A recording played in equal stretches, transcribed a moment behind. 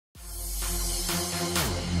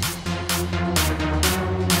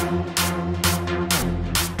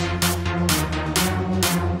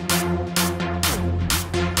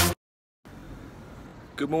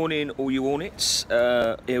Good morning, all you Hornets.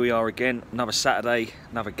 Here we are again, another Saturday,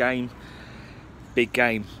 another game. Big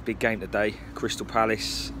game today, Crystal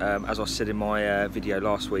Palace. As I said in my video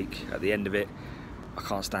last week, at the end of it, I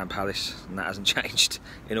can't stand Palace, and that hasn't changed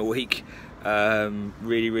in a week.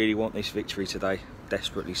 Really want this victory today,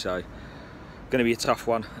 desperately so. Going to be a tough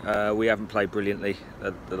one. We haven't played brilliantly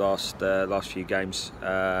the last few games.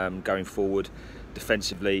 Going forward,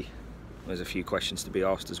 defensively, there's a few questions to be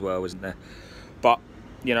asked as well, isn't there? But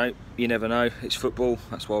you know, you never know. It's football.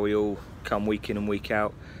 That's why we all come week in and week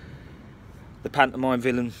out. The pantomime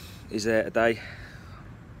villain is there today.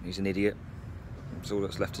 He's an idiot. That's all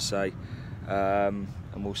that's left to say. And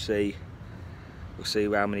we'll see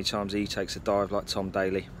how many times he takes a dive like Tom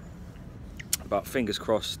Daly. But fingers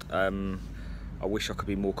crossed. I wish I could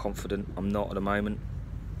be more confident. I'm not at the moment.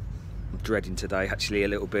 I'm dreading today, actually, a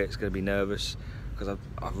little bit. It's going to be nervous because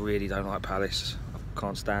I really don't like Palace. I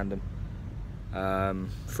can't stand them.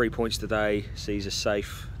 3 points today sees us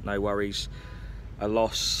safe, no worries. A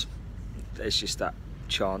loss, there's just that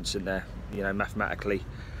chance in there, you know, mathematically.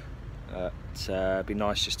 It'd be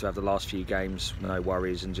nice just to have the last few games, no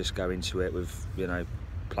worries, and just go into it with, you know,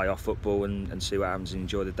 playoff football and see what happens and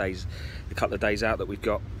enjoy the couple of days out that we've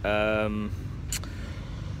got.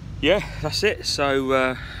 Yeah, that's it.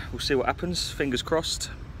 So we'll see what happens. Fingers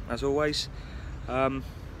crossed, as always. We'll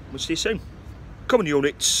see you soon. Come on, you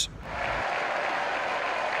Hornets.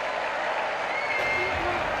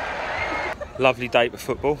 Lovely day for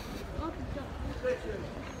football.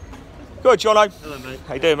 Good, Jono. Hello, mate.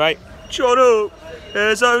 How you doing, mate? Jono,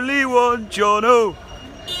 there's only one Jono.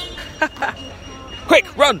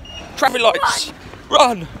 Quick, run! Traffic lights,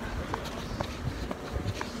 run!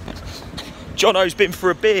 Jono's been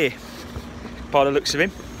for a beer, by the looks of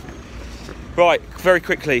him. Right, very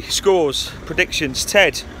quickly, scores, predictions.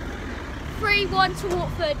 Ted. 3-1 to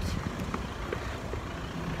Watford.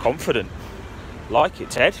 Confident. Like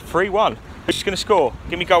it, Ted. 3-1. Who's going to score?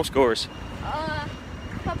 Give me goal scorers.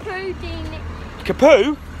 Capu, Dini.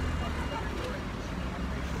 Capu?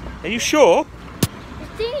 Are you sure? Is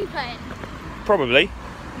Dini playing? Probably.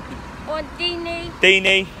 Or Dini?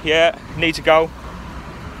 Dini, yeah, needs a goal.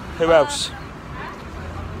 Who else?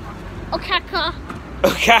 Okaka.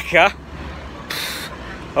 Okaka.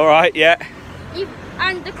 All right, yeah.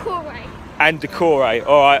 And Decore. And Decore.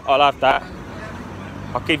 All right, I'll have that.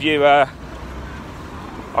 I'll give you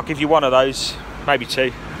one of those, maybe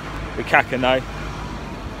two. Okaka, no.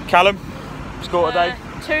 Callum, score today.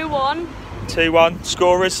 2-1. 2-1.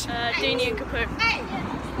 Scorers. Dini and Capu.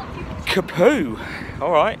 Capu.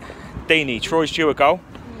 All right. Dini, Troy's due a goal.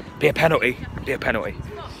 Be a penalty. Be a penalty.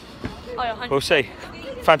 We'll see.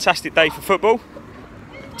 Fantastic day for football.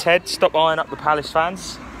 Ted, stop eyeing up the Palace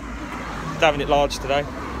fans. They're having it large today.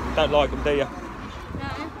 Don't like them, do you? No.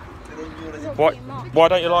 Why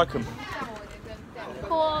don't you like them?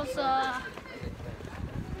 Because,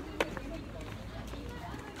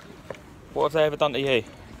 What have they ever done to you?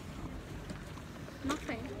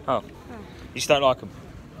 nothing. Oh. You just don't like them?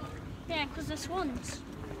 Yeah, because they're swans.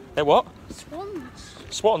 They're what? Swans.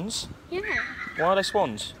 Swans? Yeah. Why are they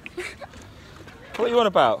swans? What are you on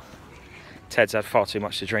about? Ted's had far too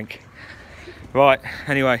much to drink. Right,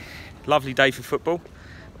 anyway, lovely day for football.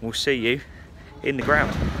 We'll see you in the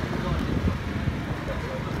ground.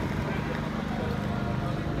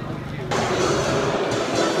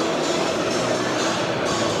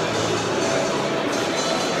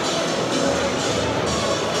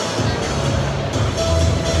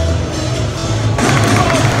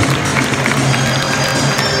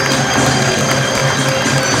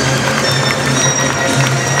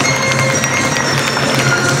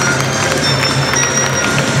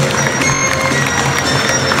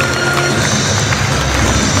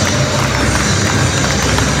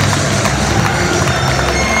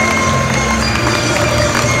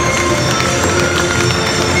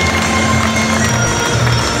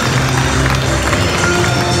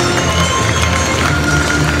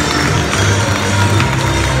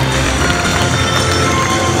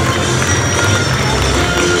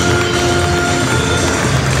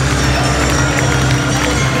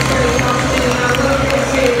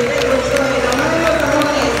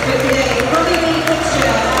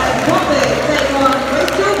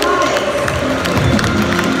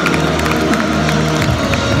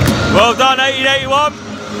 Well done, 1881.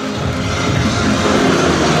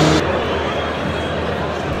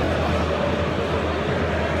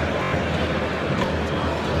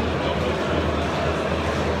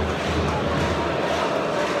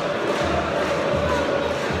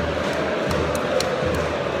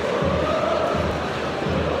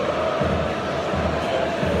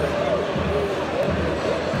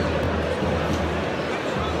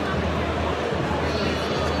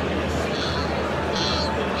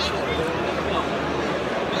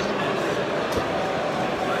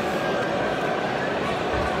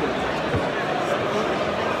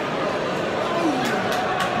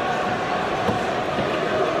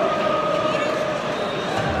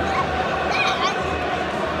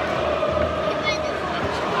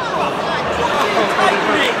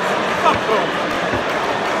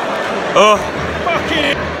 Oh,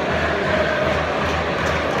 fucking.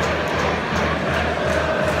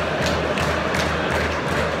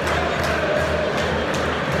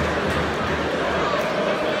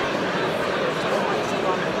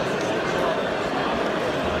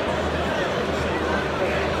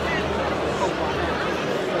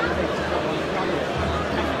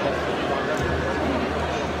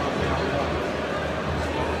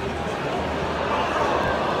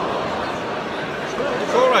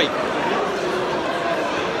 It's all right.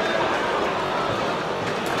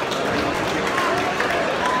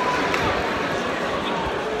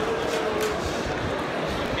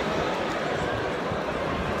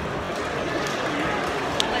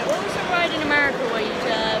 Wait, what was the ride in America where you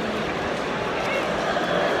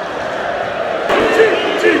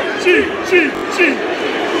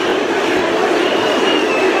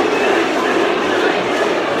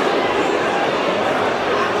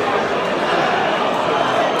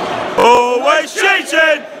Always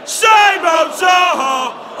cheating, same old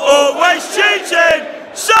Zaha. Always cheating,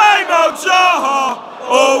 same old Zaha.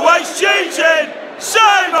 Always cheating,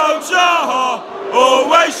 same old Zaha.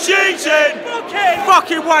 Always cheating.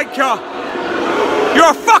 Fucking wanker. You're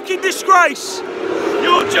a fucking disgrace.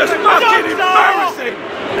 You're just fucking embarrassing.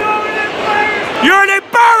 You're an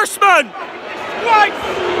embarrassment. Right.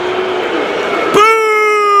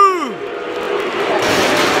 Boo.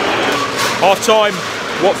 Half time.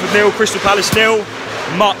 Watford 0, Crystal Palace 0.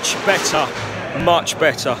 Much better, much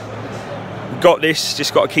better. We've got this,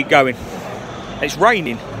 just got to keep going. And it's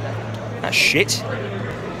raining. That's shit.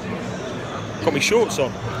 Got me shorts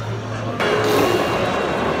on.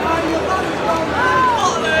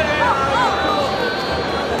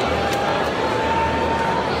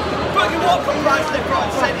 Fucking what from right to left,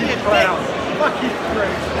 right, centre, left, fucking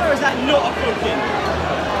through. How is that not a booking?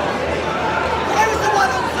 Why was the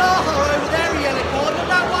one on Zaha over there a yellow card and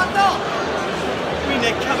that one not? I mean,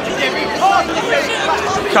 they're coming every time.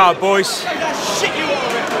 Come on, boys. That shit you are,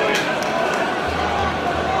 referee.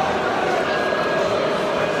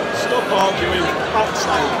 Stop arguing. Fuck's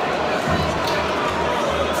sake.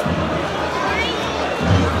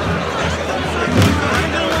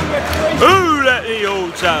 Who let the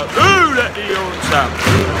olds out? Who let the olds out?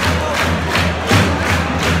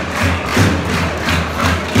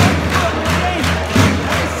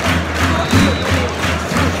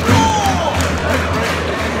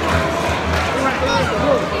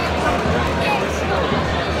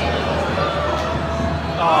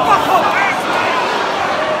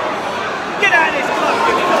 Get out of this club,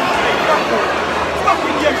 you fucking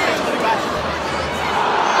fucking useless, Blue Ash.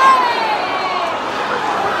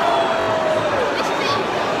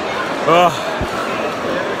 Oh,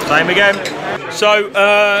 same again. So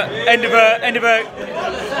end of a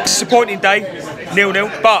disappointing day,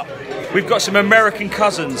 0-0. But we've got some American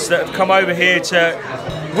cousins that have come over here to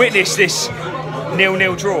witness this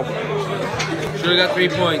 0-0 draw. Should have got 3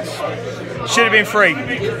 points. Should have been 3.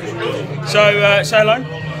 So say hello.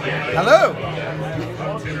 Hello.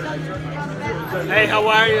 Hey, how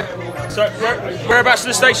are you? So whereabouts in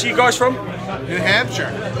the States are you guys from? New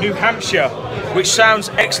Hampshire. New Hampshire, which sounds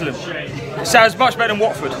excellent. It sounds much better than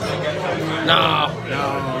Watford. No,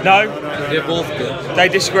 No? they're both good. They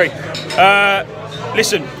disagree.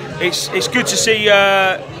 Listen, it's good to see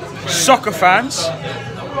soccer fans. Is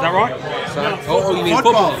that right? Oh, you mean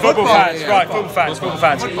Football. football? Football fans, right? Football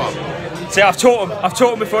fans. See, I've taught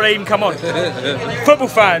them before they even come on. Football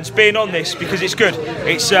fans being on this because it's good.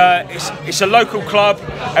 It's a local club,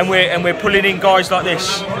 and we're pulling in guys like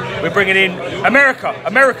this. We're bringing in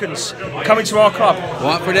Americans coming to our club.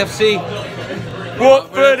 Watford FC.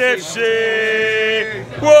 Watford FC,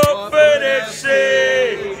 Watford FC,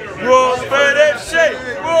 Watford FC,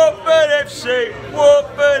 Watford FC,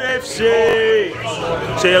 Watford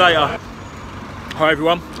FC. See you later. Hi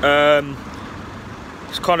everyone.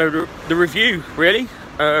 It's kind of the review really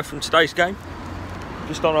from today's game.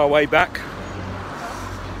 Just on our way back.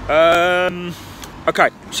 Okay,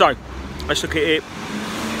 so let's look at it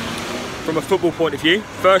from a football point of view.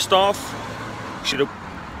 First half, should have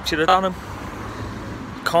done them.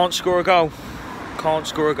 Can't score a goal. Can't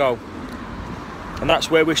score a goal. And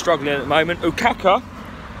that's where we're struggling at the moment. Ukaka,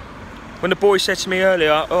 when the boy said to me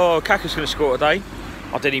earlier, oh, Kaka's going to score today,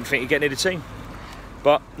 I didn't even think he'd get near the team.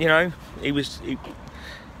 But, you know, he's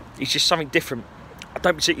just something different. I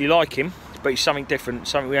don't particularly like him, but he's something different,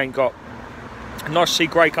 something we ain't got. Nice to see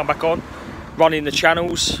Gray come back on, running the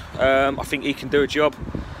channels. I think he can do a job.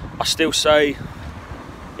 I still say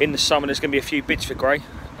in the summer there's going to be a few bids for Gray.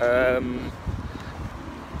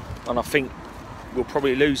 And I think we'll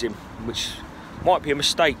probably lose him, which might be a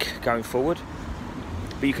mistake going forward.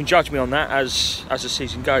 but you can judge me on that as the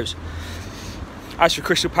season goes. As for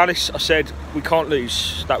Crystal Palace, I said we can't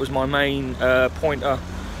lose. That was my main pointer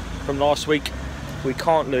from last week. We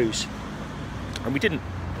can't lose, and we didn't.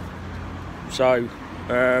 So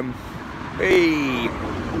hey,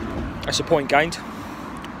 that's a point gained.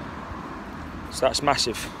 So that's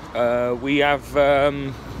massive. We have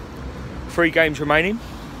 3 games remaining.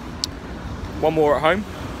 1 more at home,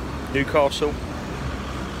 Newcastle,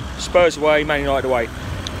 Spurs away, Man United away.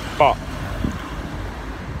 But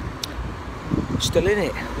we're still in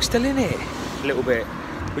it. We're still in it a little bit.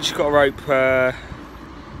 We just got to rope the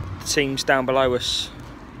teams down below us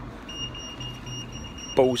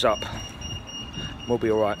balls up. We'll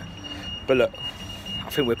be all right. But look, I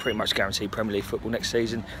think we're pretty much guaranteed Premier League football next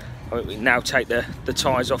season. I mean, we now take the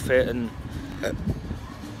ties off it and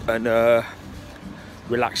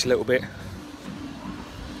relax a little bit.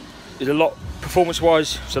 There's a lot,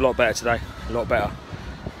 performance-wise, it's a lot better today. A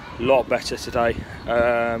lot better today.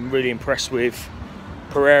 Really impressed with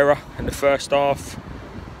Pereira in the first half.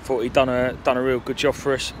 Thought he'd done a real good job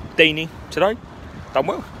for us. Deeney today, done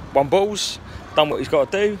well. Won balls, done what he's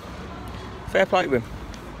got to do. Fair play to him.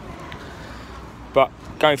 But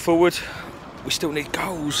going forward, we still need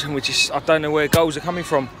goals, and I don't know where goals are coming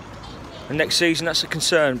from. And next season, that's a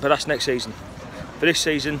concern, but that's next season. For this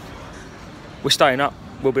season, we're staying up.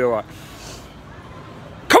 We'll be all right.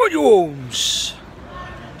 Come on, you Wolves!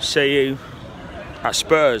 See you at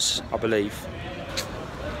Spurs, I believe.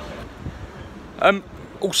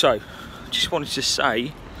 Also, just wanted to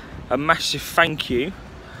say a massive thank you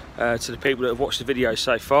to the people that have watched the video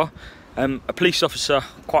so far. A police officer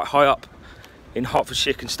quite high up in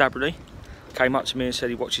Hertfordshire Constabulary came up to me and said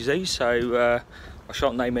he watches these, so I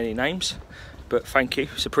shan't name any names, but thank you,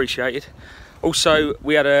 it's appreciated. Also,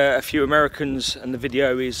 we had a few Americans, and the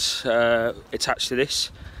video is attached to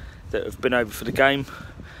this, that have been over for the game.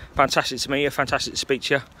 Fantastic to meet you, fantastic to speak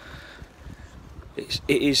to you.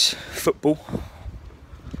 It is football,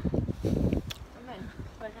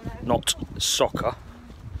 not soccer,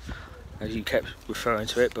 as you kept referring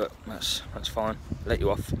to it, but that's fine. Let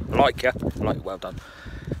you off. I like you, well done.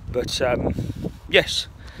 But yes,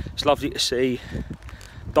 it's lovely to see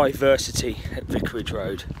diversity at Vicarage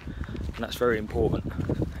Road, and that's very important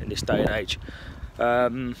in this day and age.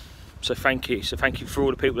 So thank you. So thank you for all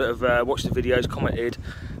the people that have watched the videos, commented.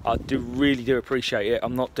 I really do appreciate it.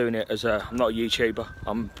 I'm not doing it I'm not a YouTuber.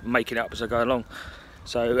 I'm making it up as I go along.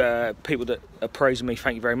 So people that are praising me,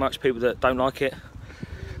 thank you very much. People that don't like it,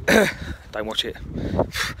 don't watch it.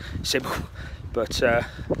 Simple. But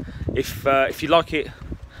if you like it,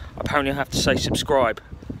 apparently I have to say subscribe.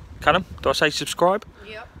 Callum, do I say subscribe?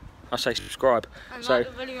 Yep. I say subscribe. And so, like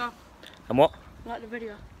the video. And what? Like the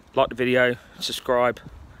video. Like the video, subscribe.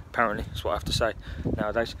 Apparently, that's what I have to say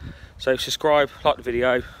nowadays. So subscribe, like the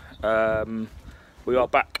video. We are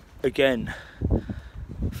back again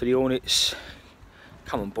for the Hornets.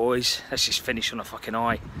 Come on, boys. Let's just finish on a fucking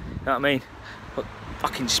high. You know what I mean? But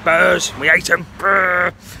fucking Spurs, we hate them.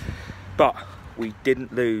 But we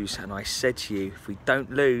didn't lose, and I said to you, if we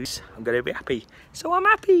don't lose, I'm going to be happy. So I'm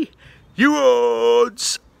happy. You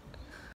odds.